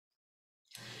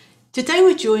Today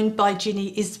we're joined by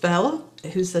Ginny Isbell,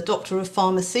 who's a doctor of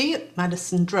pharmacy at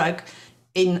Madison Drug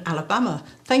in Alabama.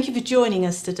 Thank you for joining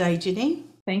us today, Ginny.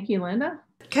 Thank you, Linda.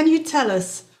 Can you tell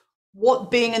us what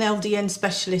being an LDN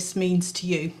specialist means to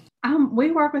you?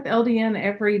 We work with LDN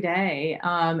every day,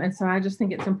 and so I just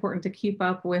think it's important to keep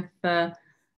up with the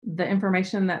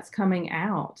information that's coming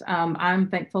out. I'm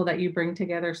thankful that you bring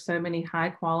together so many high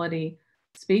quality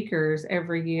speakers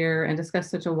every year and discuss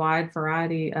such a wide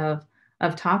variety of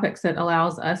topics that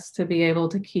allows us to be able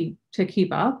to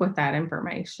keep up with that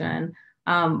information.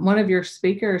 One of your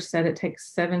speakers said it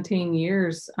takes 17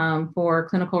 years for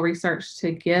clinical research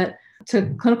to get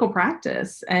to clinical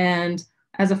practice. And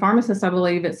as a pharmacist, I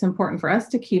believe it's important for us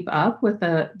to keep up with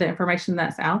the information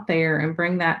that's out there and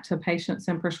bring that to patients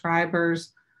and prescribers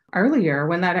earlier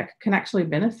when that can actually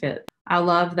benefit. I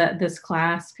love that this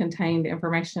class contained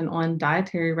information on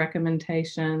dietary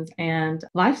recommendations and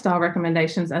lifestyle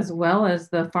recommendations, as well as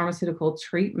the pharmaceutical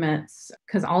treatments,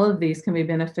 because all of these can be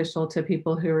beneficial to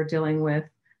people who are dealing with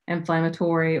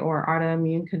inflammatory or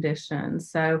autoimmune conditions.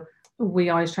 So we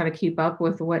always try to keep up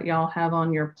with what y'all have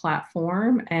on your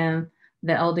platform, and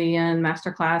the LDN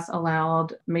masterclass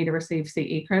allowed me to receive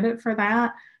CE credit for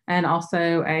that and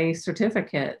also a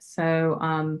certificate. So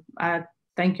I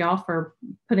thank y'all for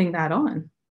putting that on.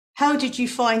 How did you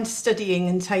find studying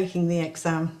and taking the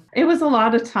exam? It was a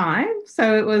lot of time.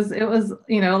 So it was,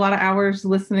 a lot of hours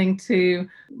listening to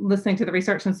the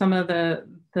research, and some of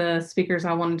the speakers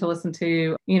I wanted to listen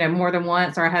to, more than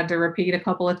once, or I had to repeat a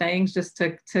couple of things just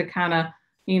to kind of,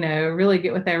 really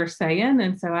get what they were saying.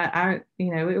 And so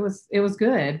it was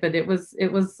good, but it was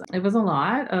a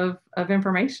lot of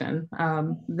information.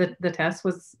 The test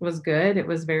was good. It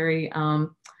was very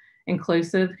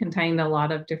inclusive, contained a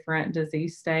lot of different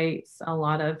disease states, a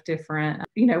lot of different,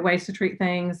 ways to treat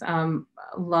things.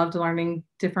 Loved learning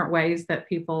different ways that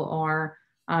people are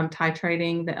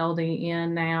titrating the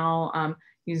LDN now.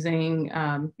 Using,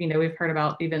 we've heard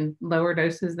about even lower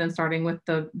doses than starting with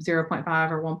the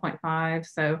 0.5 or 1.5.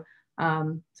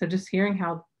 So just hearing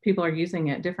how people are using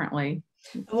it differently.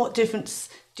 And what difference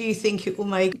do you think it will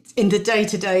make in the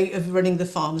day-to-day of running the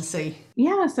pharmacy?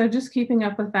 Yeah, so just keeping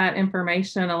up with that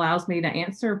information allows me to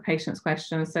answer patients'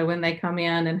 questions. So when they come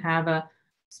in and have a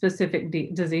specific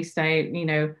disease state,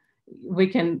 we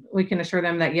can assure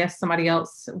them that yes,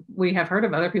 we have heard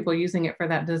of other people using it for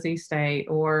that disease state,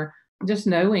 or just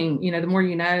knowing, the more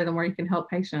the more you can help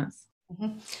patients.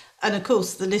 Mm-hmm. And of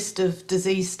course, the list of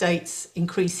disease states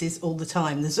increases all the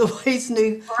time. There's always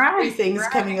new things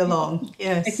coming along.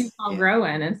 Yes. It keeps on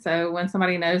growing. And so when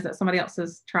somebody knows that somebody else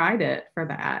has tried it for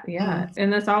that,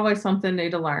 and there's always something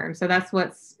new to learn. So that's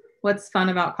what's fun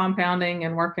about compounding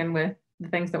and working with the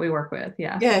things that we work with.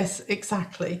 Yeah. Yes,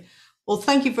 exactly. Well,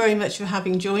 thank you very much for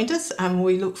having joined us, and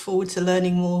we look forward to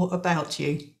learning more about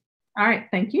you. All right.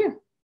 Thank you.